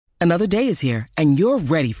Another day is here, and you're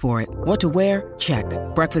ready for it. What to wear? Check.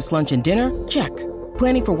 Breakfast, lunch, and dinner? Check.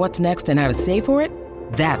 Planning for what's next and how to save for it?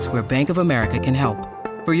 That's where Bank of America can help.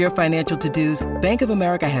 For your financial to-dos, Bank of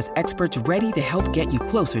America has experts ready to help get you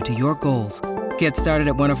closer to your goals. Get started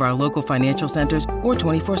at one of our local financial centers or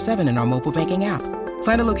 24/7 in our mobile banking app.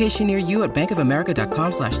 Find a location near you at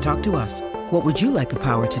bankofamerica.com/talktous. What would you like the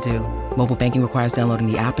power to do? Mobile banking requires downloading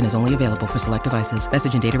the app and is only available for select devices.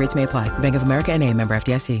 Message and data rates may apply. Bank of America N.A., member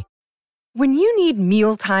FDIC. When you need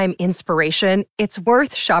mealtime inspiration, it's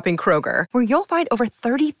worth shopping Kroger, where you'll find over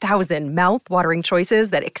 30,000 mouth-watering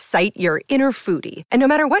choices that excite your inner foodie. And no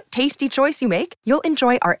matter what tasty choice you make, you'll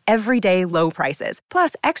enjoy our everyday low prices,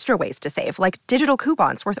 plus extra ways to save, like digital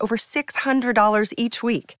coupons worth over $600 each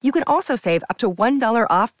week. You can also save up to $1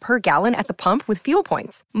 off per gallon at the pump with fuel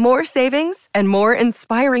points. More savings and more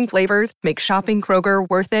inspiring flavors make shopping Kroger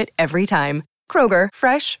worth it every time. Kroger,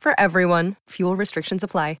 fresh for everyone. Fuel restrictions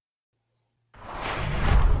apply.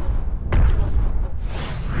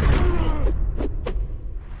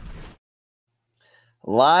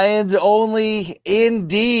 Lions only,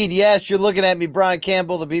 indeed. Yes, you're looking at me, Brian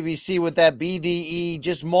Campbell, the BBC, with that BDE,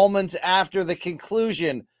 just moments after the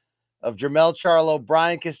conclusion of Jermell Charlo,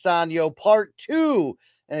 Brian Castano, part 2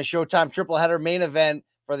 in a Showtime triple header main event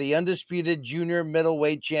for the undisputed junior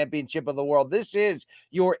middleweight championship of the world. This is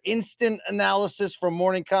your instant analysis from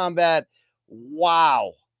Morning Combat.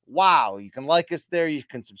 Wow. You can like us there. You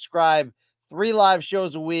can subscribe. 3 live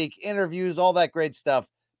shows a week, interviews, all that great stuff.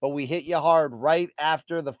 But we hit you hard right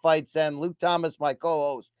after the fights end. Luke Thomas, my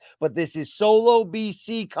co-host. But this is Solo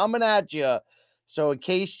BC coming at you. So in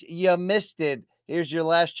case you missed it, here's your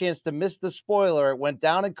last chance to miss the spoiler. It went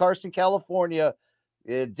down in Carson, California.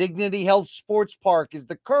 Dignity Health Sports Park is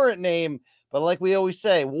the current name. But like we always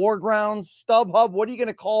say, War Grounds, StubHub, what are you going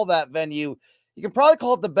to call that venue? You can probably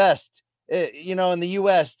call it the best, in the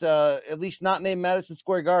U.S., at least not named Madison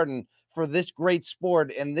Square Garden, for this great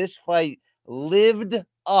sport. And this fight lived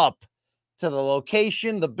up to the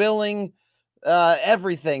location, the billing,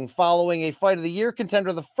 everything, following a fight of the year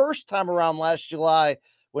contender the first time around last July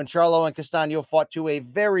when Charlo and Castano fought to a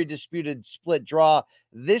very disputed split draw.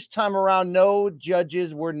 This time around, no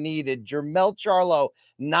judges were needed. Jermell Charlo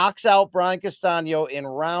knocks out Brian Castano in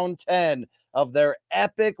round 10 of their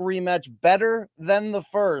epic rematch, better than the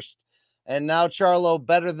first. And now Charlo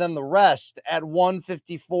better than the rest at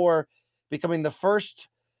 154, becoming the first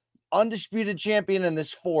undisputed champion in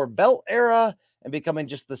this 4-belt era and becoming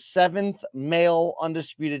just the 7th male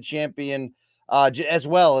undisputed champion as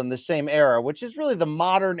well in the same era, which is really the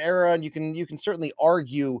modern era. And you can certainly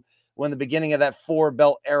argue when the beginning of that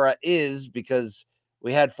 4-belt era is, because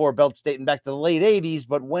we had 4 belts dating back to the late 80s,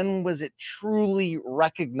 but when was it truly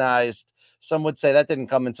recognized? Some would say that didn't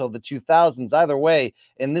come until the 2000s. Either way,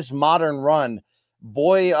 in this modern run,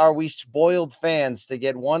 boy, are we spoiled fans to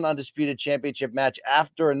get one undisputed championship match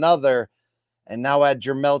after another, and now add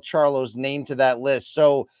Jermell Charlo's name to that list.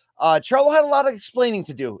 So Charlo had a lot of explaining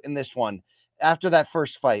to do in this one after that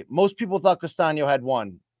first fight. Most people thought Castano had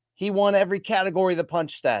won. He won every category of the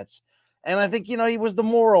punch stats. And I think, he was the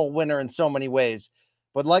moral winner in so many ways.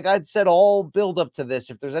 But like I'd said, all build up to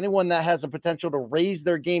this, if there's anyone that has the potential to raise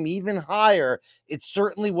their game even higher, it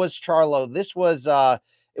certainly was Charlo. This was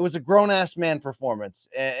it was a grown-ass man performance,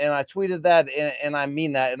 and I tweeted that, and I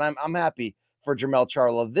mean that, and I'm happy for Jermell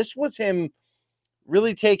Charlo. This was him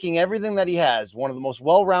really taking everything that he has, one of the most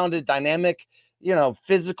well-rounded, dynamic,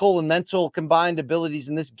 physical and mental combined abilities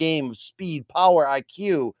in this game of speed, power,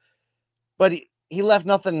 IQ, but he left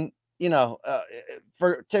nothing,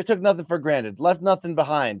 took nothing for granted, left nothing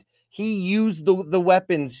behind. He used the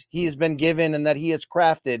weapons he has been given and that he has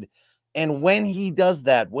crafted. And when he does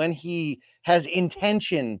that, when he has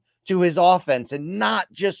intention to his offense and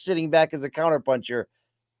not just sitting back as a counterpuncher,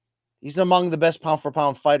 he's among the best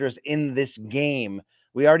pound-for-pound fighters in this game.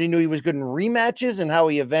 We already knew he was good in rematches and how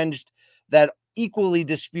he avenged that equally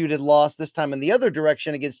disputed loss, this time in the other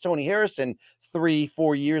direction against Tony Harrison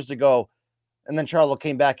 3-4 years ago. And then Charlo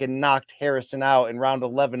came back and knocked Harrison out in round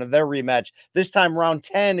 11 of their rematch. This time round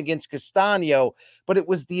 10 against Castano. But it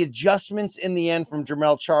was the adjustments in the end from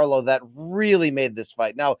Jermell Charlo that really made this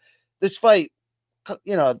fight. Now, this fight,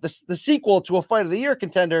 the sequel to a fight of the year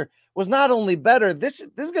contender was not only better, this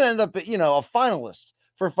is going to end up, a finalist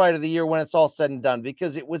for fight of the year when it's all said and done,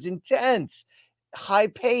 because it was intense, high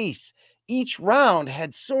pace. Each round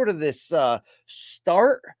had sort of this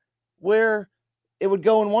start where it would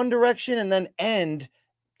go in one direction and then end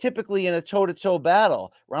typically in a toe-to-toe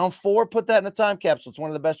battle. Round 4, put that in a time capsule. It's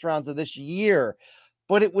one of the best rounds of this year.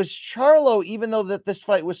 But it was Charlo, even though that this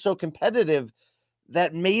fight was so competitive,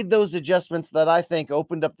 that made those adjustments that I think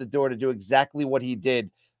opened up the door to do exactly what he did.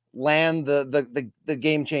 land the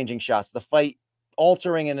game-changing shots, the fight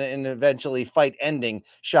altering and eventually fight ending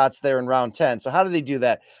shots there in round 10. So how did they do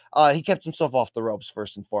that? He kept himself off the ropes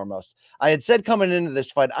first and foremost. I had said coming into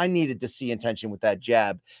this fight, I needed to see intention with that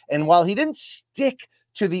jab. And while he didn't stick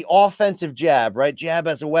to the offensive jab, right? Jab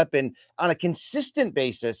as a weapon on a consistent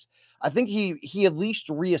basis, I think he at least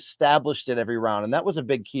reestablished it every round. And that was a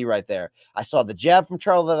big key right there. I saw the jab from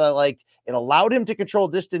Charlo that I liked. It allowed him to control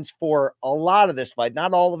distance for a lot of this fight.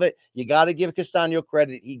 Not all of it. You got to give Castaño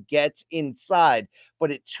credit. He gets inside,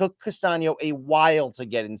 but it took Castaño a while to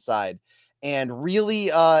get inside. And really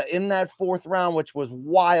in that fourth round, which was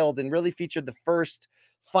wild and really featured the first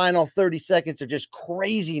final 30 seconds of just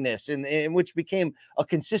craziness, in which became a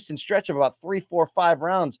consistent stretch of about 3, 4, 5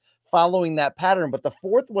 rounds following that pattern. But the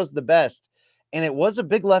fourth was the best. And it was a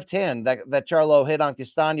big left hand that Charlo hit on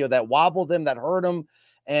Castaño that wobbled him, that hurt him.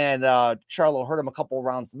 And Charlo hurt him a couple of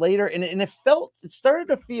rounds later. And it started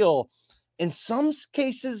to feel in some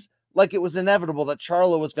cases like it was inevitable that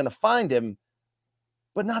Charlo was going to find him,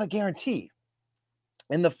 but not a guarantee.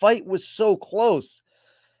 And the fight was so close.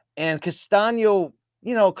 And Castaño,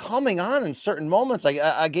 coming on in certain moments,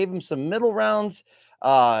 I gave him some middle rounds.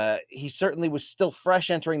 He certainly was still fresh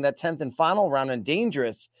entering that 10th and final round and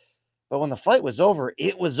dangerous. But when the fight was over,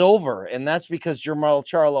 it was over. And that's because Jermell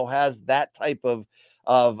Charlo has that type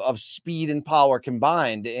of speed and power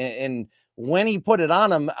combined. And when he put it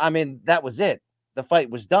on him, I mean, that was it. The fight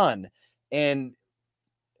was done. And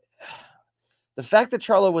the fact that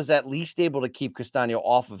Charlo was at least able to keep Castaño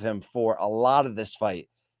off of him for a lot of this fight,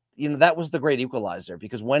 that was the great equalizer,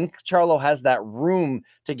 because when Charlo has that room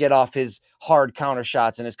to get off his hard counter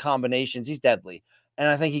shots and his combinations, he's deadly. And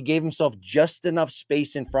I think he gave himself just enough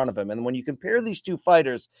space in front of him. And when you compare these two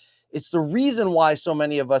fighters, it's the reason why so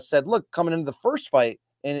many of us said, look, coming into the first fight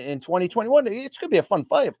in 2021, it's going to be a fun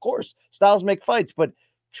fight. Of course, styles make fights, but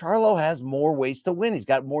Charlo has more ways to win. He's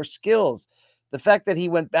got more skills. The fact that he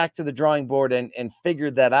went back to the drawing board and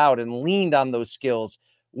figured that out and leaned on those skills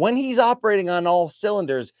when he's operating on all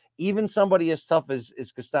cylinders, even somebody as tough as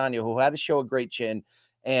Castaño, who had to show a great chin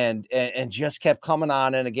and just kept coming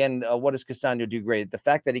on. And again, what does Castaño do great? The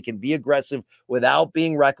fact that he can be aggressive without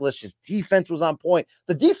being reckless. His defense was on point.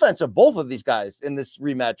 The defense of both of these guys in this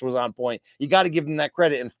rematch was on point. You got to give them that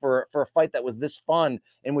credit. And for a fight that was this fun,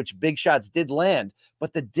 in which big shots did land,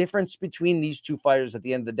 but the difference between these two fighters at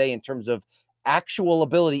the end of the day in terms of actual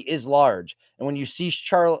ability is large. And when you see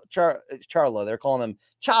Charlo, they're calling him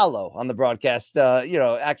Chalo on the broadcast,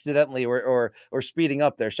 accidentally or speeding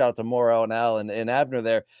up there. Shout out to Morrow and Al and Abner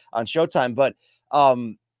there on Showtime. But,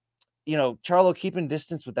 Charlo keeping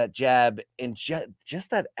distance with that jab and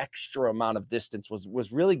just that extra amount of distance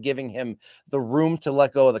was really giving him the room to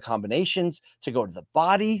let go of the combinations, to go to the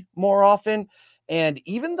body more often. And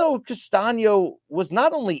even though Castaño was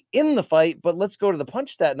not only in the fight, but let's go to the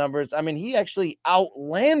punch stat numbers. I mean, he actually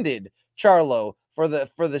outlanded Charlo for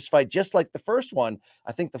this fight, just like the first one.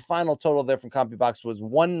 I think the final total there from CompuBox was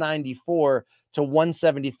 194 to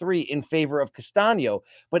 173 in favor of Castaño.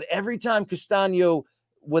 But every time Castaño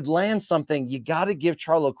would land something, you got to give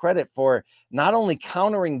Charlo credit for not only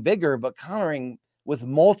countering bigger, but countering with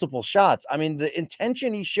multiple shots. I mean, the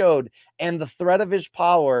intention he showed and the threat of his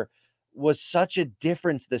power was such a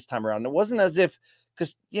difference this time around. It wasn't as if,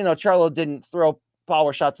 because, Charlo didn't throw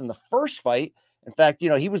power shots in the first fight. In fact,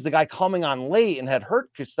 he was the guy coming on late and had hurt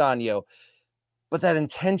Castaño, but that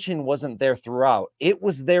intention wasn't there throughout. It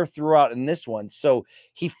was there throughout in this one. So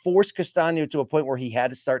he forced Castaño to a point where he had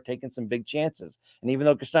to start taking some big chances. And even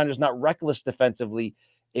though Castaño's not reckless defensively,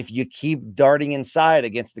 if you keep darting inside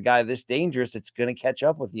against the guy this dangerous, it's going to catch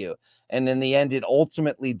up with you. And in the end, it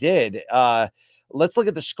ultimately did. Let's look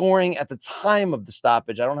at the scoring at the time of the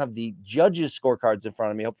stoppage. I don't have the judges' scorecards in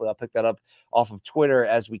front of me. Hopefully I'll pick that up off of Twitter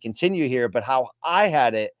as we continue here. But how I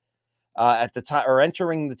had it at the time, or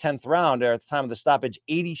entering the 10th round, or at the time of the stoppage,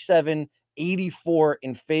 87-84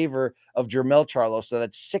 in favor of Jermell Charlo. So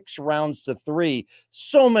that's 6 rounds to 3.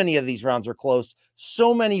 So many of these rounds were close.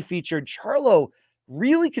 So many featured Charlo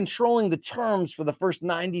really controlling the terms for the first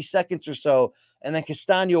 90 seconds or so. And then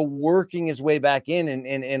Castaño working his way back in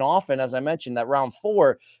and often, as I mentioned, that round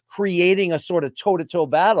 4, creating a sort of toe-to-toe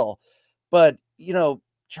battle. But,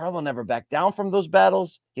 Charlo never backed down from those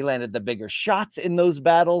battles. He landed the bigger shots in those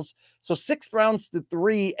battles. So 6 rounds to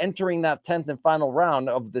 3 entering that 10th and final round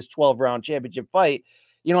of this 12-round championship fight.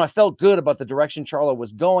 I felt good about the direction Charlo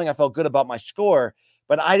was going. I felt good about my score.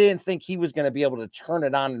 But I didn't think he was going to be able to turn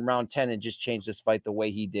it on in round 10 and just change this fight the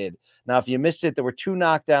way he did. Now, if you missed it, there were 2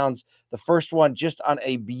 knockdowns. The first one just on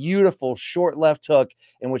a beautiful short left hook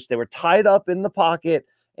in which they were tied up in the pocket.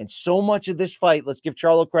 And so much of this fight, let's give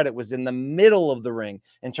Charlo credit, was in the middle of the ring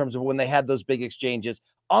in terms of when they had those big exchanges.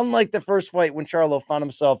 Unlike the first fight when Charlo found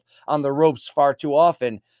himself on the ropes far too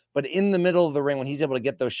often, but in the middle of the ring, when he's able to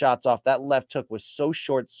get those shots off, that left hook was so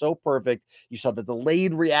short, so perfect. You saw the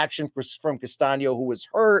delayed reaction from Castaño, who was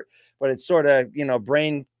hurt, but it's sort of,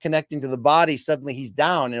 brain connecting to the body. Suddenly he's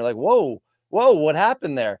down, and you're like, whoa, what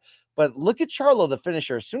happened there? But look at Charlo, the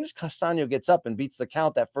finisher. As soon as Castaño gets up and beats the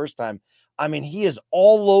count that first time, I mean, he is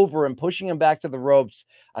all over him, pushing him back to the ropes.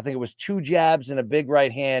 I think it was 2 jabs and a big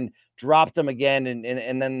right hand, dropped him again,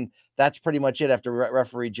 and then that's pretty much it after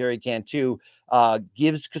referee Jerry Cantu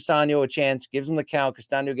gives Castaño a chance, gives him the count.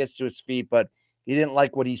 Castaño gets to his feet, but he didn't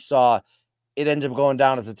like what he saw. It ends up going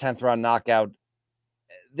down as a 10th round knockout.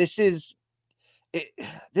 This is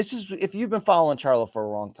if you've been following Charlo for a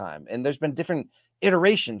long time, and there's been different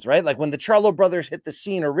iterations, right? Like when the Charlo brothers hit the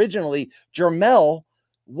scene originally, Jermell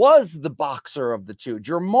was the boxer of the two.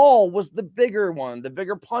 Jermall was the bigger one, the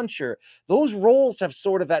bigger puncher. Those roles have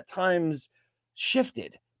sort of at times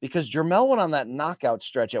shifted because Jermell went on that knockout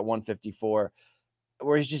stretch at 154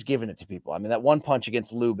 where he's just giving it to people. I mean, that one punch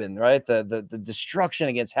against Lubin, right? The destruction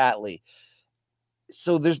against Hatley.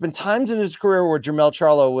 So there's been times in his career where Jermell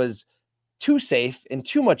Charlo was too safe and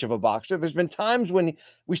too much of a boxer. There's been times when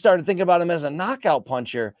we started thinking about him as a knockout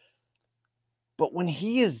puncher, but when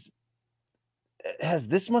he has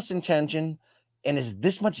this much intention and is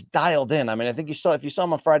this much dialed in. I mean, I think if you saw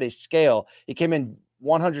him on Friday's scale, he came in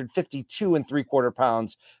 152 3/4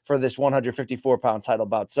 pounds for this 154 pound title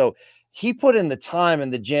bout. So he put in the time in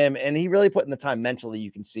the gym, and he really put in the time mentally.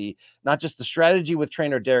 You can see not just the strategy with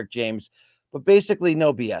trainer Derek James, but basically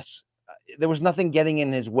no BS. There was nothing getting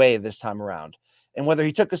in his way this time around. And whether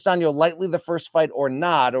he took Castaño lightly the first fight or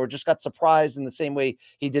not, or just got surprised in the same way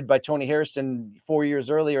he did by Tony Harrison 4 years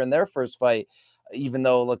earlier in their first fight, even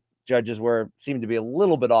though judges seemed to be a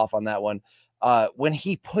little bit off on that one. When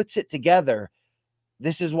he puts it together,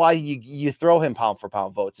 this is why you throw him pound for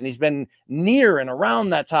pound votes. And he's been near and around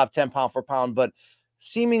that top 10 pound for pound, but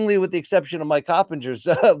seemingly with the exception of Mike Coppinger's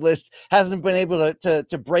list, hasn't been able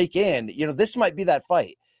to break in. This might be that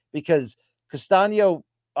fight because Castaño,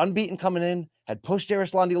 unbeaten coming in, had pushed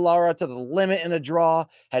Erislandy Lara to the limit in a draw,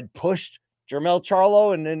 had pushed Jermell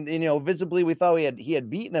Charlo, and then visibly we thought he had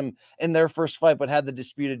beaten him in their first fight, but had the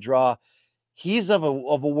disputed draw. He's of a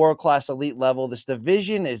world-class elite level. This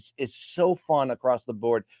division is so fun across the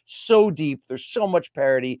board, so deep. There's so much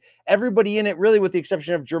parity. Everybody in it, really, with the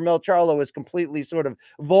exception of Jermell Charlo, is completely sort of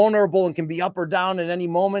vulnerable and can be up or down at any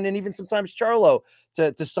moment. And even sometimes Charlo,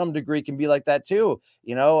 to some degree, can be like that too.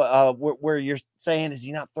 Where you're saying, is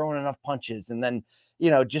he not throwing enough punches? And then,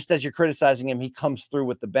 just as you're criticizing him, he comes through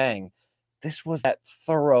with the bang. This was that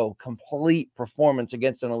thorough, complete performance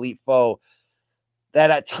against an elite foe that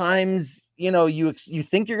at times, you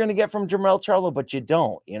think you're going to get from Jermell Charlo, but you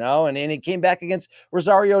don't, and it came back against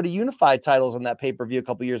Rosario to unify titles on that pay-per-view a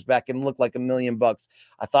couple years back and looked like $1 million.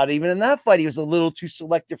 I thought even in that fight, he was a little too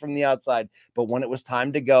selective from the outside, but when it was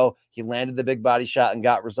time to go, he landed the big body shot and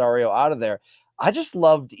got Rosario out of there. I just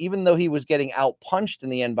loved, even though he was getting out punched in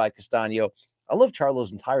the end by Castaño, I loved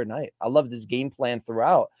Charlo's entire night. I loved his game plan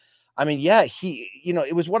throughout. I mean, yeah,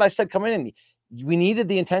 it was what I said coming in. We needed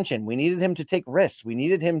the intention. We needed him to take risks. We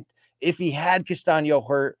needed him, if he had Castaño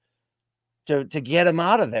hurt, to get him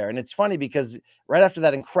out of there. And it's funny because right after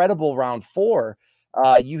that incredible round 4,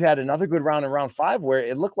 you had another good round in round 5 where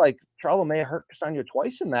it looked like Charlo may have hurt Castaño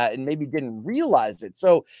twice in that and maybe didn't realize it.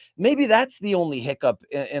 So maybe that's the only hiccup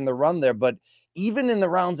in the run there. But even in the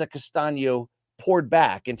rounds that Castaño poured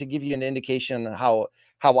back, and to give you an indication on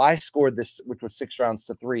how I scored this, which was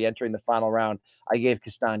 6-3 entering the final round, I gave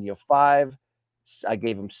Castaño 5. I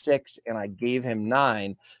gave him 6 and I gave him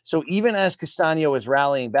 9. So even as Castaño is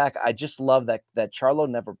rallying back, I just love that Charlo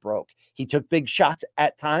never broke. He took big shots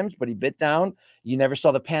at times, but he bit down. You never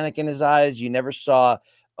saw the panic in his eyes. You never saw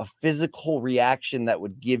a physical reaction that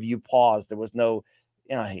would give you pause. There was no,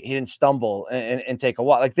 he didn't stumble and take a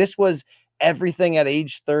walk. Like this was everything at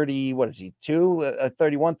age 30. What is he?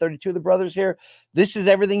 31, 32, the brothers here. This is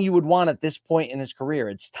everything you would want at this point in his career.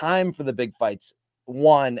 It's time for the big fights,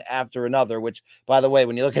 one after another, which, by the way,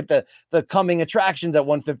 when you look at the coming attractions at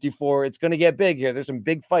 154, it's going to get big here. There's some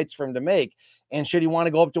big fights for him to make. And should he want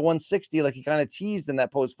to go up to 160, like he kind of teased in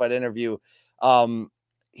that post-fight interview,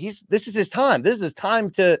 this is his time. This is his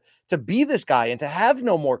time to be this guy and to have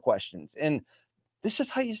no more questions. And this is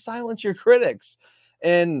how you silence your critics.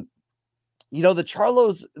 And, the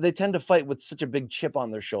Charlos, they tend to fight with such a big chip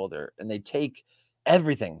on their shoulder, and they take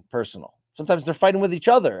everything personal. Sometimes they're fighting with each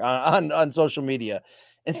other on social media.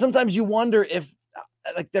 And sometimes you wonder if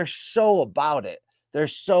they're so about it They're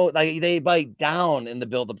so like they bite down in the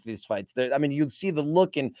buildup to these fights. I mean, you see the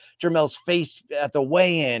look in Jermel's face at the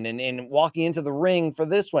weigh-in and walking into the ring for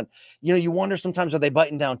this one. You know, you wonder sometimes, are they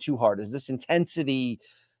biting down too hard? Is this intensity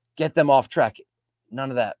get them off track? None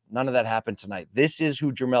of that happened tonight. This is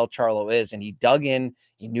who Jermell Charlo is, and he dug in.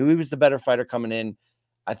 He knew he was the better fighter coming in.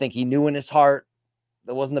 I think he knew in his heart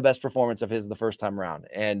that wasn't the best performance of his the first time around,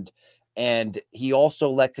 and he also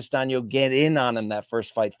let Castaño get in on him that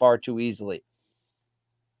first fight far too easily.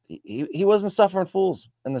 He wasn't suffering fools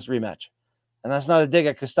in this rematch. And that's not a dig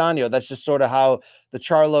at Castaño. That's just sort of how the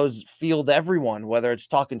Charlos field everyone, whether it's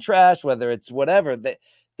talking trash, whether it's whatever.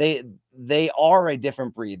 They are a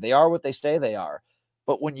different breed. They are what they say they are.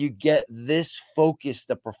 But when you get this focused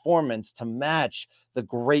a performance to match the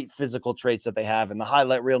great physical traits that they have and the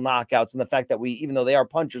highlight reel knockouts and the fact that even though they are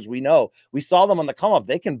punchers, we saw them on the come up.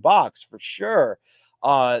 They can box for sure.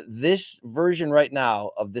 This version right now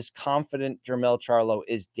of this confident Jermell Charlo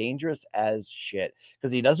is dangerous as shit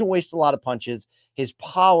because he doesn't waste a lot of punches. His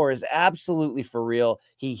power is absolutely for real.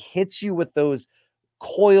 He hits you with those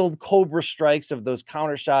coiled cobra strikes of those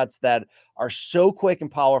counter shots that are so quick and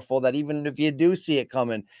powerful that even if you do see it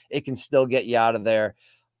coming, it can still get you out of there.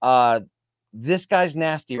 This guy's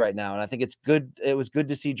nasty right now. And I think it's good. It was good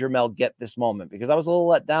to see Jermell get this moment because I was a little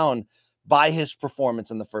let down by his performance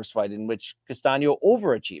in the first fight in which Castaño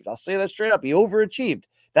overachieved. I'll say that straight up. He overachieved.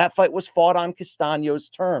 That fight was fought on Castaño's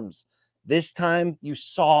terms. This time you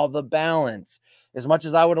saw the balance. As much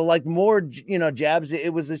as I would have liked more, jabs,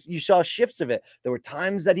 it was this, you saw shifts of it. There were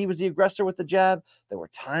times that he was the aggressor with the jab. There were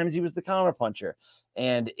times he was the counterpuncher.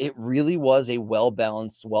 And it really was a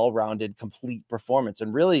well-balanced, well-rounded, complete performance.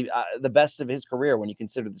 And really the best of his career when you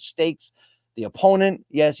consider the stakes, the opponent.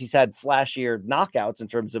 Yes, he's had flashier knockouts in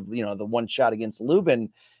terms of, the one shot against Lubin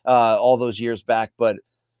all those years back. But,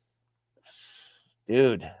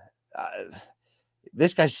 dude,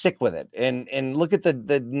 this guy's sick with it. And look at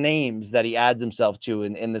the names that he adds himself to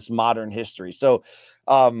in this modern history. So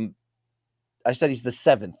I said he's the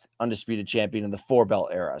 7th undisputed champion in the 4-belt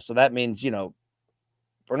era. So that means,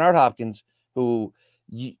 Bernard Hopkins, who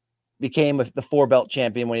became the 4-belt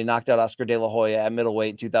champion when he knocked out Oscar De La Hoya at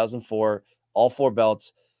middleweight in 2004, all 4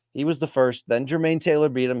 belts. He was the first. Then Jermaine Taylor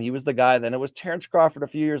beat him. He was the guy. Then it was Terrence Crawford a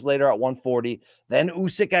few years later at 140. Then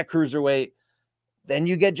Usyk at cruiserweight. Then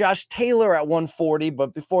you get Josh Taylor at 140,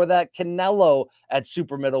 but before that, Canelo at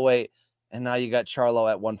super middleweight, and now you got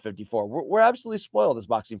Charlo at 154. We're absolutely spoiled as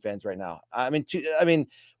boxing fans right now. I mean,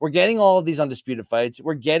 we're getting all of these undisputed fights.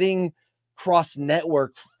 We're getting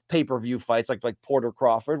cross-network pay-per-view fights like Porter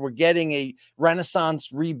Crawford. We're getting a Renaissance,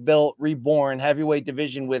 rebuilt, reborn heavyweight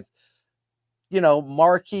division with,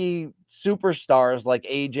 marquee superstars like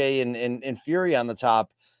AJ and Fury on the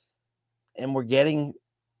top, and we're getting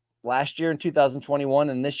last year in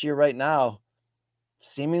 2021 and this year right now,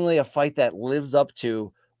 seemingly a fight that lives up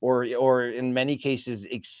to or in many cases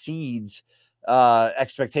exceeds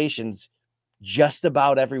expectations just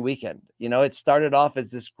about every weekend. It started off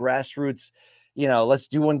as this grassroots, let's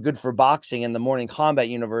do one good for boxing in the Morning Combat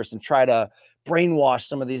universe and try to brainwash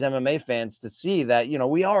some of these MMA fans to see that,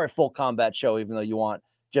 we are a full combat show, even though you want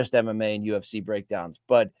just MMA and UFC breakdowns.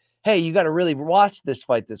 But hey, you got to really watch this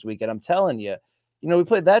fight this weekend. I'm telling you. We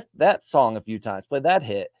played that song a few times, played that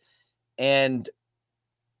hit, and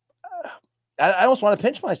I almost want to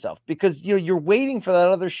pinch myself because you're waiting for that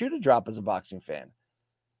other shoe to drop as a boxing fan.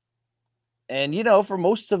 And for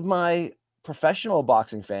most of my professional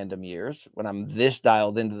boxing fandom years, when I'm this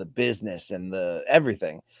dialed into the business and the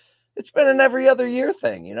everything, it's been an every other year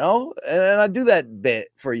thing, and I do that bit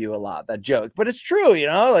for you a lot, that joke, but it's true,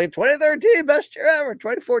 like 2013, best year ever,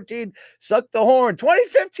 2014, suck the horn,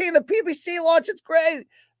 2015, the PBC launch, it's crazy,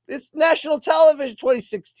 it's national television,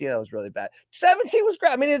 2016, that was really bad, 17 was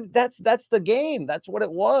great, I mean, that's the game, that's what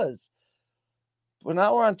it was, but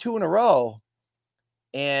now we're on 2 in a row,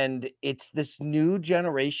 and it's this new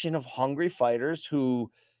generation of hungry fighters who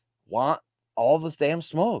want all this damn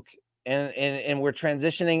smoke. And we're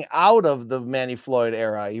transitioning out of the Manny Floyd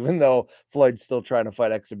era, even though Floyd's still trying to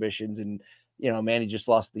fight exhibitions. And, Manny just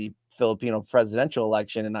lost the Filipino presidential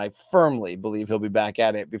election. And I firmly believe he'll be back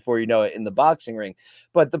at it before you know it in the boxing ring.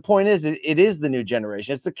 But the point is, it is the new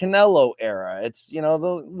generation. It's the Canelo era. It's, the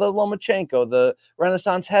Lomachenko, the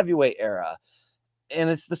Renaissance heavyweight era. And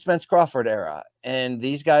it's the Spence Crawford era. And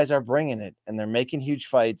these guys are bringing it and they're making huge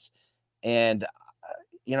fights. And,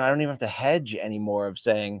 I don't even have to hedge anymore of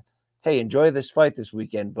saying, hey, enjoy this fight this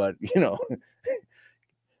weekend, but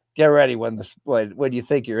get ready when you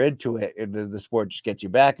think you're into it, and the sport just gets you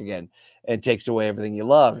back again and takes away everything you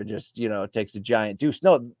love and just takes a giant deuce.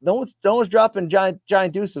 No one's dropping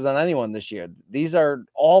giant deuces on anyone this year. These are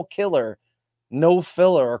all killer no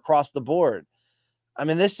filler across the board. I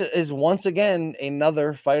mean, this is once again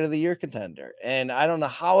another fight of the year contender. And I don't know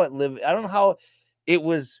how it lived. I don't know how it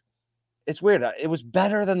was. It's weird. It was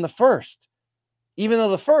better than the first, even though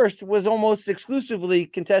the first was almost exclusively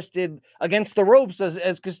contested against the ropes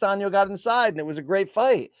as Castano got inside, and it was a great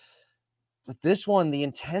fight. But this one, the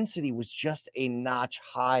intensity was just a notch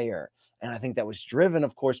higher. And I think that was driven,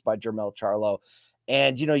 of course, by Jermell Charlo.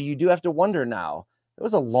 And, you do have to wonder now, it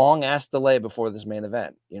was a long ass delay before this main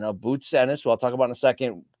event. Boots Ennis, who I'll talk about in a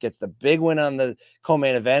second, gets the big win on the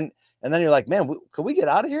co-main event. And then you're like, man, could we get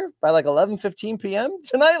out of here by like 11:15 p.m.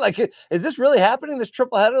 tonight? Like, is this really happening? This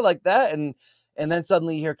triple header like that? And then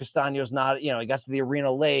suddenly you hear Castano's not, he got to the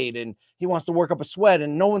arena late and he wants to work up a sweat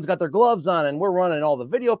and no one's got their gloves on and we're running all the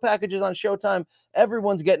video packages on Showtime.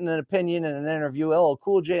 Everyone's getting an opinion and an interview. Oh,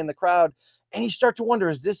 Cool J in the crowd. And you start to wonder,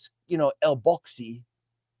 is this, El Boxy?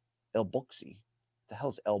 The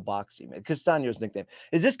hell's El Boxy, man? Castano's nickname.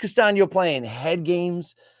 Is this Castano playing head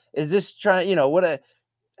games? Is this trying,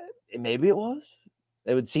 maybe it was.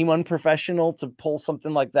 It would seem unprofessional to pull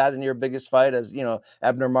something like that in your biggest fight, as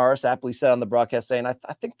Abner Maris aptly said on the broadcast, saying, I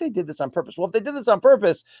think they did this on purpose. Well, if they did this on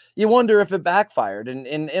purpose, you wonder if it backfired.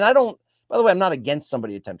 And I don't, by the way, I'm not against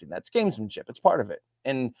somebody attempting that. It's gamesmanship. It's part of it.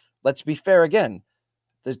 And let's be fair again.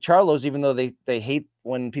 The Charlos, even though they hate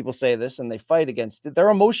when people say this and they fight against it, they're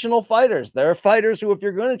emotional fighters. They're fighters who, if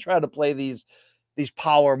you're going to try to play these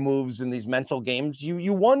power moves and these mental games,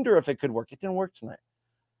 you wonder if it could work. It didn't work tonight.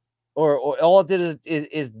 Or all it did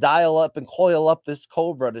is dial up and coil up this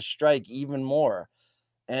Cobra to strike even more.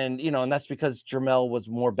 And, and that's because Jermell was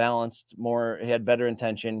more balanced, he had better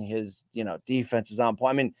intention. His, defense is on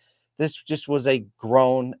point. I mean, this just was a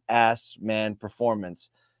grown ass man performance.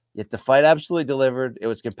 Yet the fight absolutely delivered. It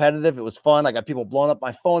was competitive. It was fun. I got people blowing up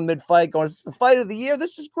my phone mid-fight going, this is the fight of the year.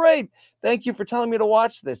 This is great. Thank you for telling me to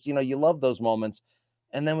watch this. You love those moments.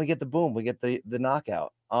 And then we get the boom. We get the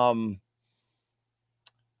knockout.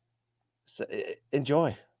 So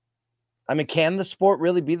enjoy. I mean, can the sport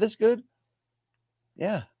really be this good?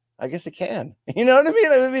 Yeah, I guess it can. You know what I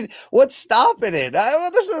mean? I mean, what's stopping it?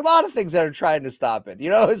 There's a lot of things that are trying to stop it,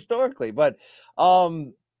 historically. But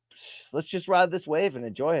let's just ride this wave and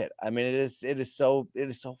enjoy it. I mean, it is so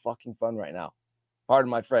fucking fun right now. Pardon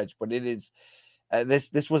my French, but it is.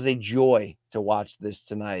 This was a joy to watch this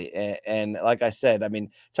tonight. And like I said, I mean,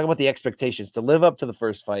 talk about the expectations to live up to the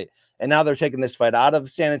first fight. And now they're taking this fight out of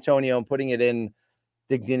San Antonio and putting it in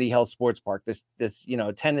Dignity Health Sports Park, this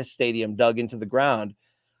tennis stadium dug into the ground.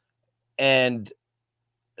 And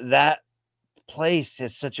that place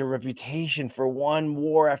has such a reputation for one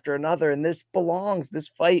war after another. And this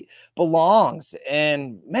fight belongs.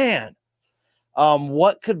 And man,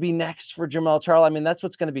 what could be next for Jermell Charlo? I mean, that's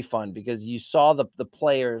what's going to be fun, because you saw the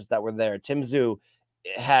players that were there. Tim Tszyu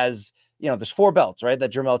has, there's 4 belts, right,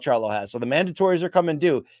 that Jermell Charlo has. So the mandatories are coming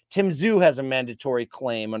due. Tim Tszyu has a mandatory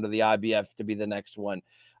claim under the IBF to be the next one.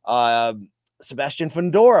 Sebastian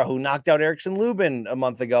Fundora, who knocked out Erickson Lubin a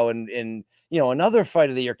month ago in another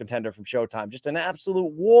fight of the year contender from Showtime, just an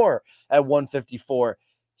absolute war at 154.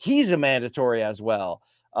 He's a mandatory as well.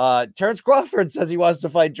 Terrence Crawford says he wants to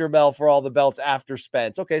fight Jermell for all the belts after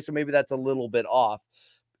Spence. Okay, so maybe that's a little bit off.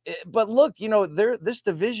 But look, this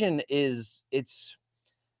division it's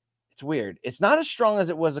weird. It's not as strong as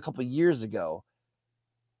it was a couple of years ago.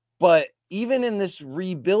 But even in this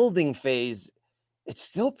rebuilding phase, it's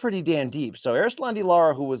still pretty damn deep. So Erislandy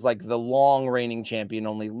Lara, who was like the long reigning champion,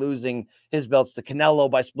 only losing his belts to Canelo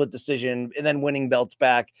by split decision and then winning belts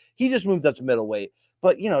back, he just moved up to middleweight.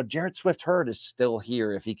 But, Jarrett Swift Hurd is still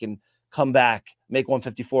here if he can come back, make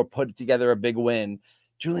 154, put together a big win.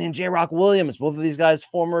 Julian J. Rock Williams, both of these guys,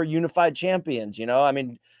 former unified champions, I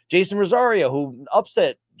mean, Jason Rosario, who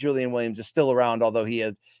upset Julian Williams, is still around, although he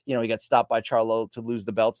had, he got stopped by Charlo to lose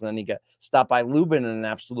the belts, and then he got stopped by Lubin in an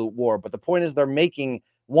absolute war. But the point is, they're making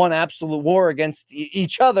one absolute war against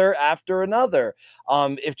each other after another.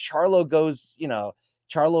 If Charlo goes,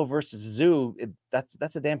 Charlo versus Tszyu,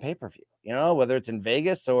 that's a damn pay-per-view, whether it's in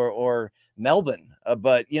Vegas or Melbourne.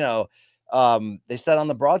 But they said on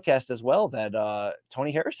the broadcast as well that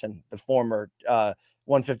Tony Harrison, the former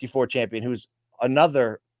 154 champion, who's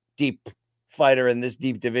another deep fighter in this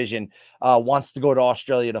deep division, wants to go to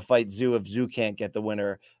Australia to fight Tszyu if Tszyu can't get the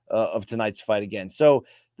winner of tonight's fight again. So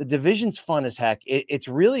the division's fun as heck. It's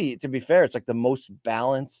really, to be fair, it's like the most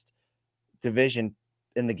balanced division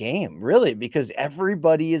in the game, really, because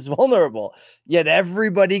everybody is vulnerable, yet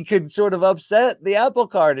everybody could sort of upset the apple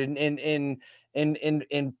cart and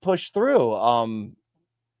push through.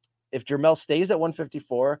 If Jermell stays at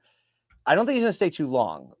 154, I don't think he's going to stay too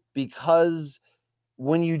long, because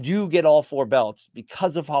when you do get all 4 belts,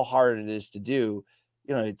 because of how hard it is to do,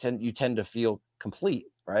 you tend to feel complete,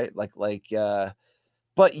 right?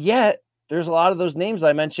 But yet there's a lot of those names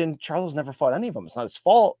I mentioned. Charlo's never fought any of them. It's not his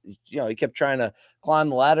fault. He kept trying to climb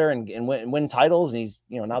the ladder and win titles, and he's,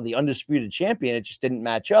 now the undisputed champion. It just didn't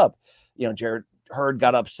match up. Jarrett Hurd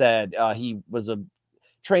got upset. He was a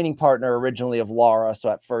training partner originally of Lara, so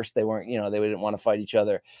at first they weren't, they didn't want to fight each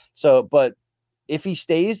other. So, but if he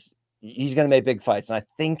stays, he's going to make big fights, and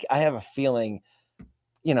I have a feeling,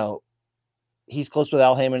 he's close with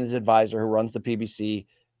Al Heyman, his advisor, who runs the PBC.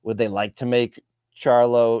 Would they like to make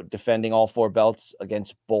Charlo defending all 4 belts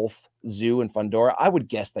against both Tszyu and Fundora? I would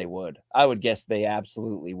guess they would. I would guess they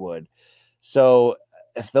absolutely would. So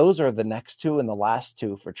if those are the next 2 and the last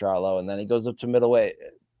 2 for Charlo, and then he goes up to middleweight,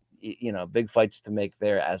 big fights to make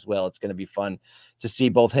there as well. It's going to be fun to see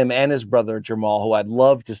both him and his brother Jermall, who I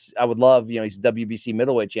would love, he's a WBC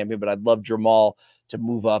middleweight champion, but I'd love Jermall to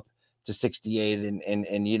move up to 68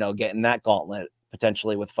 and get in that gauntlet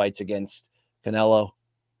potentially with fights against Canelo,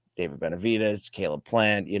 David Benavidez, Caleb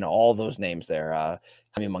Plant, all those names there.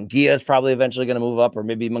 Munguia is probably eventually going to move up, or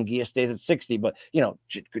maybe Munguia stays at 60, but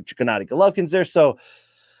Gennady Golovkin's there. So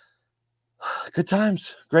good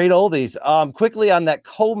times, great oldies. Quickly on that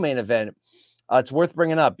co-main event, it's worth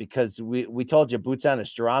bringing up because we told you Boots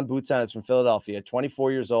Ennis, Jaron Boots Ennis from Philadelphia,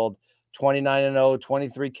 24 years old, 29-0,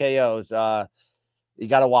 23 KOs. You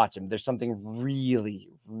got to watch him. There's something really,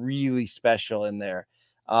 really special in there.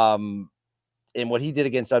 And what he did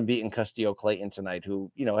against unbeaten Castillo Clayton tonight,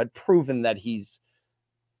 who, had proven that he's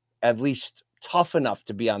at least tough enough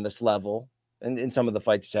to be on this level. And in some of the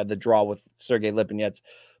fights, he's had the draw with Sergey Lipinets,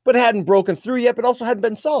 but hadn't broken through yet, but also hadn't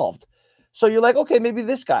been solved. So you're like, okay, maybe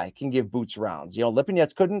this guy can give Boots rounds.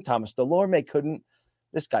 Lipinets couldn't, Thomas Delorme couldn't,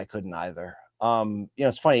 this guy couldn't either.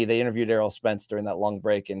 It's funny, they interviewed Errol Spence during that long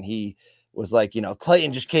break, and he was like,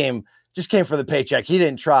 Clayton just came for the paycheck. He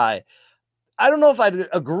didn't try. I don't know if I'd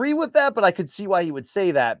agree with that, but I could see why he would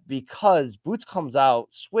say that, because Boots comes out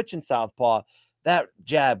switching southpaw. That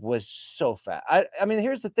jab was so fast. I mean,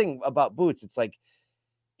 here's the thing about Boots. It's like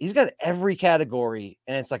he's got every category,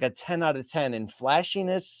 and it's like a 10 out of 10 in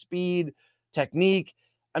flashiness, speed, technique.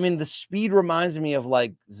 I mean, the speed reminds me of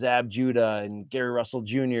like Zab Judah and Gary Russell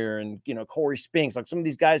Jr. and, Corey Spinks, like some of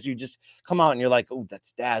these guys who just come out and you're like, oh,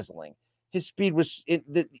 that's dazzling. His speed was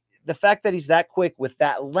the fact that he's that quick with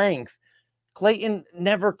that length. Clayton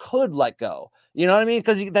never could let go. You know what I mean?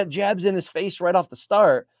 Because that jab's in his face right off the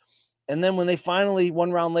start. And then when they finally,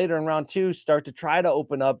 1 round later in round 2, start to try to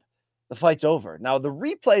open up, the fight's over. Now, the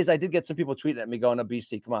replays, I did get some people tweeting at me going, oh,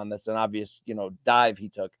 BC, come on, that's an obvious, dive he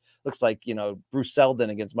took. Looks like, Bruce Seldon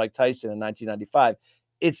against Mike Tyson in 1995.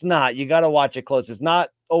 It's not. You got to watch it close. It's not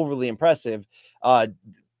overly impressive.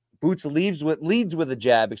 Boots leads with a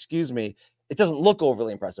jab, excuse me. It doesn't look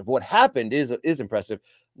overly impressive. What happened is impressive.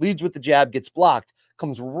 Leads with the jab, gets blocked,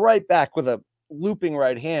 comes right back with a looping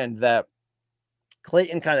right hand that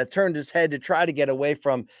Clayton kind of turned his head to try to get away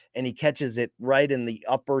from, and he catches it right in the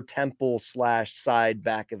upper temple / side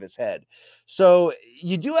back of his head. So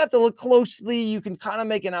you do have to look closely. You can kind of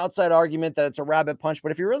make an outside argument that it's a rabbit punch,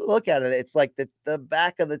 but if you really look at it, it's like the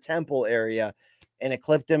back of the temple area, and it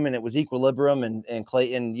clipped him, and it was equilibrium, and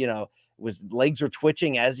Clayton, legs were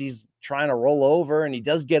twitching as he's trying to roll over, and he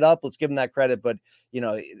does get up. Let's give him that credit, but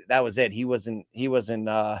that was it. He wasn't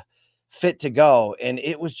fit to go. And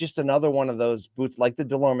it was just another one of those Boots, like the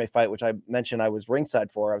Delorme fight, which I mentioned I was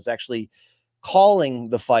ringside for. I was actually calling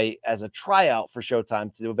the fight as a tryout for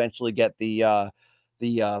Showtime to eventually get the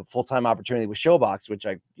full-time opportunity with Showbox, which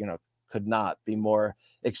I, could not be more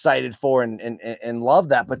excited for and love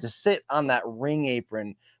that. But to sit on that ring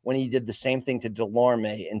apron when he did the same thing to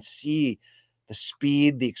Delorme and see the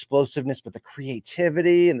speed, the explosiveness, but the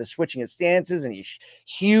creativity and the switching of stances, and he's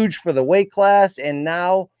huge for the weight class. And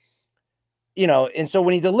now, and so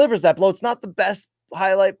when he delivers that blow, it's not the best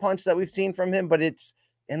highlight punch that we've seen from him, but it's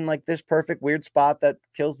in like this perfect weird spot that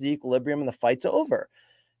kills the equilibrium and the fight's over.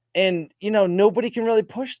 And, nobody can really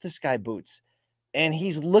push this guy Boots. And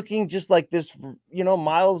he's looking just like this,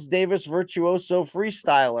 Miles Davis virtuoso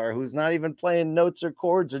freestyler who's not even playing notes or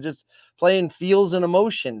chords or just playing feels and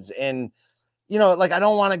emotions. And, I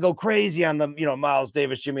don't want to go crazy on the, Miles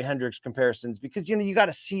Davis, Jimi Hendrix comparisons, because, you got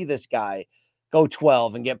to see this guy go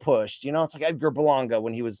 12 and get pushed. It's like Edgar Berlanga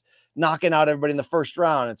when he was knocking out everybody in the first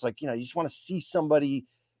round. It's like, you just want to see somebody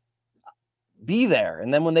be there.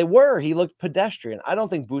 And then when they were, he looked pedestrian. I don't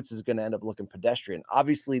think Boots is going to end up looking pedestrian.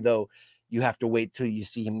 Obviously, though, you have to wait till you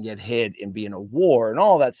see him get hit and be in a war and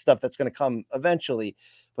all that stuff that's going to come eventually.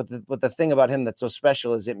 But the thing about him that's so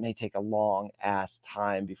special is it may take a long ass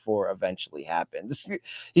time before it eventually happens.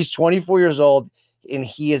 He's 24 years old. and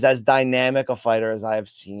he is as dynamic a fighter as I have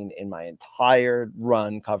seen in my entire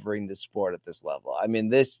run covering this sport at this level. I mean,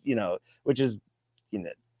 this, which is,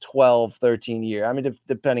 12, 13 years. I mean,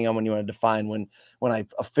 depending on when you want to define when I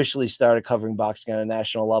officially started covering boxing on a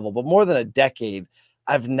national level, but more than a decade,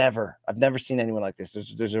 I've never seen anyone like this.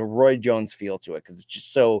 There's a Roy Jones feel to it because it's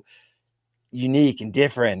just so unique and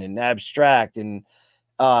different and abstract. And,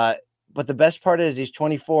 but the best part is he's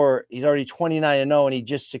 24, he's already 29-0, and he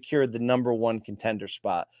just secured the number one contender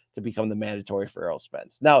spot to become the mandatory for Errol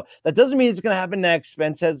Spence. Now, that doesn't mean it's going to happen next.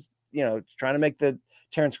 Spence has, trying to make the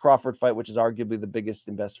Terrence Crawford fight, which is arguably the biggest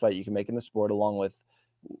and best fight you can make in the sport, along with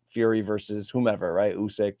Fury versus whomever, right?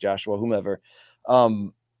 Usyk, Joshua, whomever.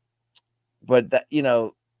 But that,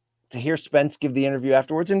 to hear Spence give the interview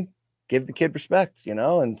afterwards and give the kid respect,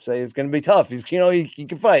 and say it's going to be tough. He's, he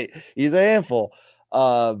can fight. He's a handful.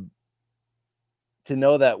 To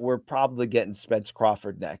know that we're probably getting Spence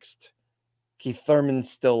Crawford next. Keith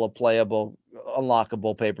Thurman's still a playable,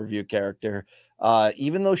 unlockable pay-per-view character.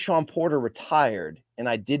 Even though Sean Porter retired, and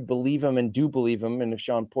I did believe him and do believe him, and if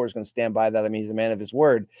Sean Porter's going to stand by that, I mean, he's a man of his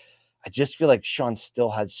word. I just feel like Sean still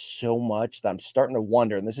has so much that I'm starting to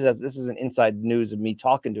wonder. And this is an inside news of me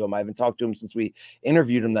talking to him. I haven't talked to him since we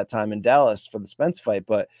interviewed him that time in Dallas for the Spence fight,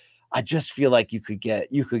 but I just feel like you could get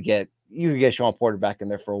Sean Porter back in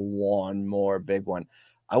there for one more big one.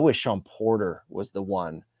 I wish Sean Porter was the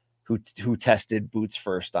one who tested Boots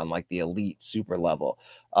first on like the elite super level.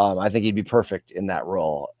 I think he'd be perfect in that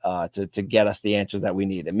role to get us the answers that we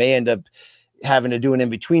need. It may end up having to do an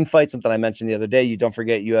in-between fight, something I mentioned the other day. You don't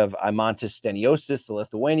forget you have Eimantas Steniosis, the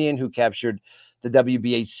Lithuanian, who captured the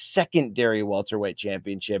WBA's secondary welterweight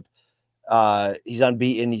championship. He's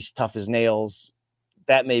unbeaten. He's tough as nails.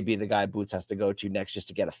 That may be the guy Boots has to go to next just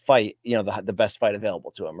to get a fight, the best fight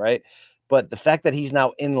available to him, right? But the fact that he's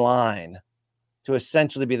now in line to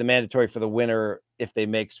essentially be the mandatory for the winner if they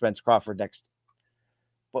make Spence Crawford next.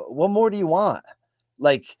 But what more do you want?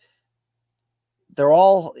 Like, they're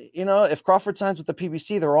all, if Crawford signs with the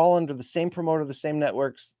PBC, they're all under the same promoter, the same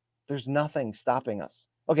networks. There's nothing stopping us.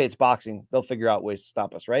 Okay, it's boxing. They'll figure out ways to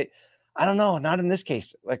stop us, right? I don't know. Not in this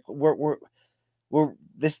case. Like,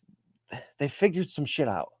 they figured some shit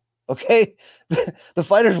out. Okay, the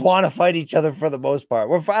fighters want to fight each other for the most part.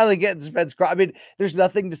 We're finally getting Spence Crawford. I mean, there's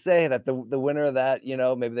nothing to say that the winner of that,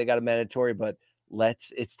 maybe they got a mandatory, but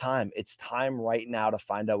it's time. It's time right now to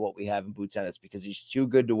find out what we have in Boots Ennis, because he's too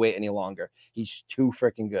good to wait any longer. He's too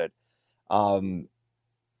freaking good.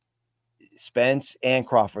 Spence and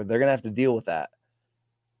Crawford, they're gonna have to deal with that,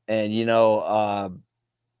 and I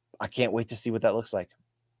can't wait to see what that looks like,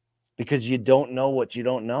 because you don't know what you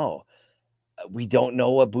don't know. We don't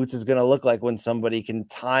know what Boots is going to look like when somebody can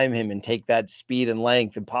time him and take that speed and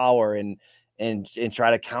length and power and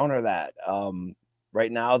try to counter that.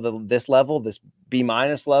 Right now, this level, this B-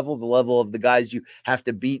 level, the level of the guys you have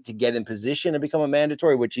to beat to get in position and become a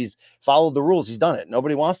mandatory, which he's followed the rules. He's done it.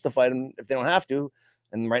 Nobody wants to fight him if they don't have to.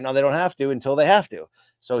 And right now they don't have to until they have to.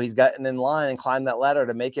 So he's gotten in line and climbed that ladder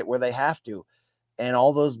to make it where they have to. And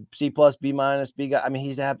all those C+, B-, B guys, I mean,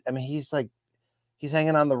 he's like, he's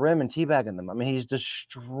hanging on the rim and teabagging them. I mean, he's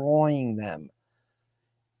destroying them.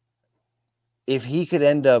 If he could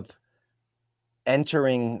end up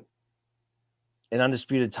entering an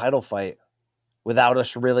undisputed title fight without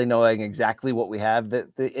us really knowing exactly what we have,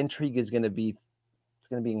 the intrigue is going to be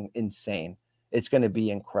insane. It's going to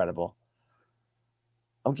be incredible.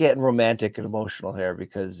 I'm getting romantic and emotional here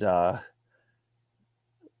because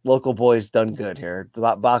local boy's done good here.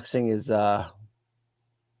 Boxing is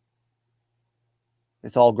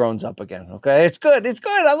it's all grown up again. Okay. It's good. It's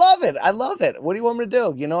good. I love it. I love it. What do you want me to do?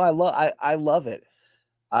 I love it.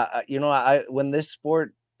 When this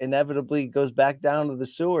sport inevitably goes back down to the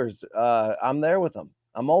sewers, I'm there with them.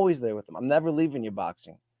 I'm always there with them. I'm never leaving you,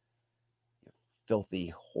 boxing. You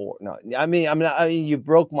filthy whore. No, I mean, you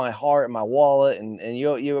broke my heart and my wallet, and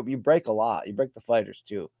you break a lot. You break the fighters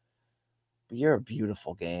too. But you're a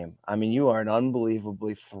beautiful game. I mean, you are an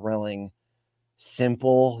unbelievably thrilling,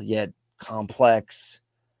 simple yet complex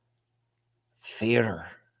theater.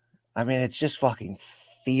 I mean, it's just fucking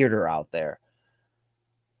theater out there.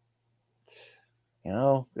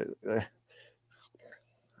 I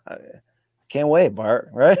can't wait, Bart,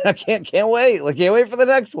 right? I can't wait. I can't wait for the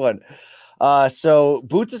next one. So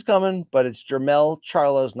Boots is coming, but it's Jermell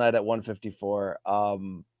Charlo's night at 154.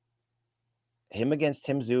 Him against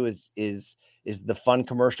Tim Tszyu is the fun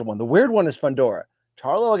commercial one. The weird one is Fundora.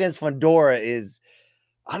 Charlo against Fundora is,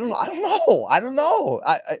 I don't know. I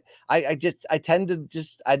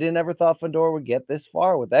didn't ever thought Fundora would get this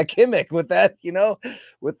far with that gimmick, with that George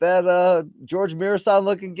Mirasan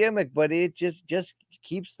looking gimmick, but it just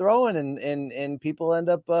keeps throwing and people end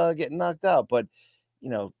up getting knocked out. But,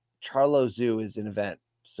 Charlo Zoo is an event.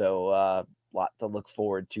 So lot to look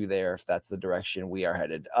forward to there if that's the direction we are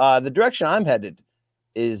headed. The direction I'm headed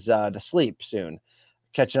is to sleep soon.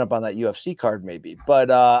 Catching up on that UFC card maybe.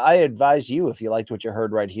 But I advise you, if you liked what you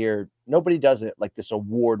heard right here, nobody does it like this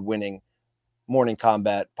award-winning Morning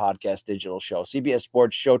Combat podcast digital show. CBS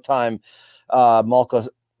Sports, Showtime, Malka,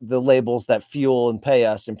 the labels that fuel and pay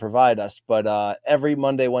us and provide us. But every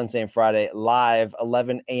Monday, Wednesday, and Friday, live,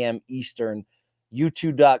 11 a.m. Eastern,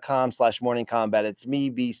 youtube.com/Morning Combat. It's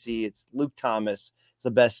me, BC. It's Luke Thomas. It's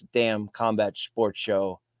the best damn combat sports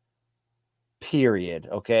show, period.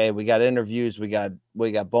 Okay, we got interviews. We got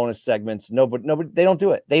bonus segments. Nobody, they don't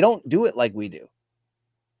do it. They don't do it like we do.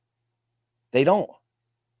 They don't.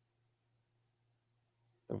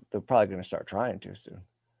 They're probably going to start trying to soon.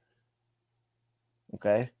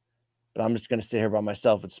 Okay. But I'm just going to sit here by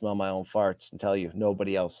myself and smell my own farts and tell you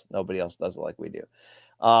nobody else does it like we do.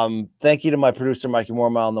 Thank you to my producer, Mikey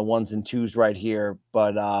Mormile, on the ones and twos right here.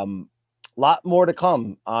 But lot more to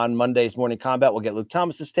come on Monday's Morning Combat. We'll get Luke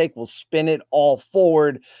Thomas's take. We'll spin it all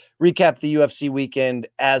forward, recap the UFC weekend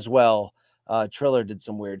as well. Triller did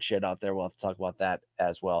some weird shit out there. We'll have to talk about that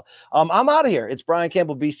as well. I'm out of here. It's Brian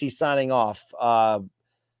Campbell, BC, signing off.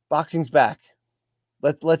 Boxing's back.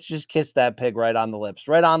 Let's just kiss that pig right on the lips,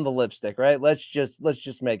 right on the lipstick, right? Let's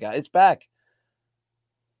just make it. It's back.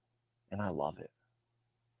 And I love it.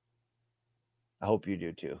 I hope you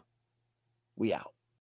do too. We out.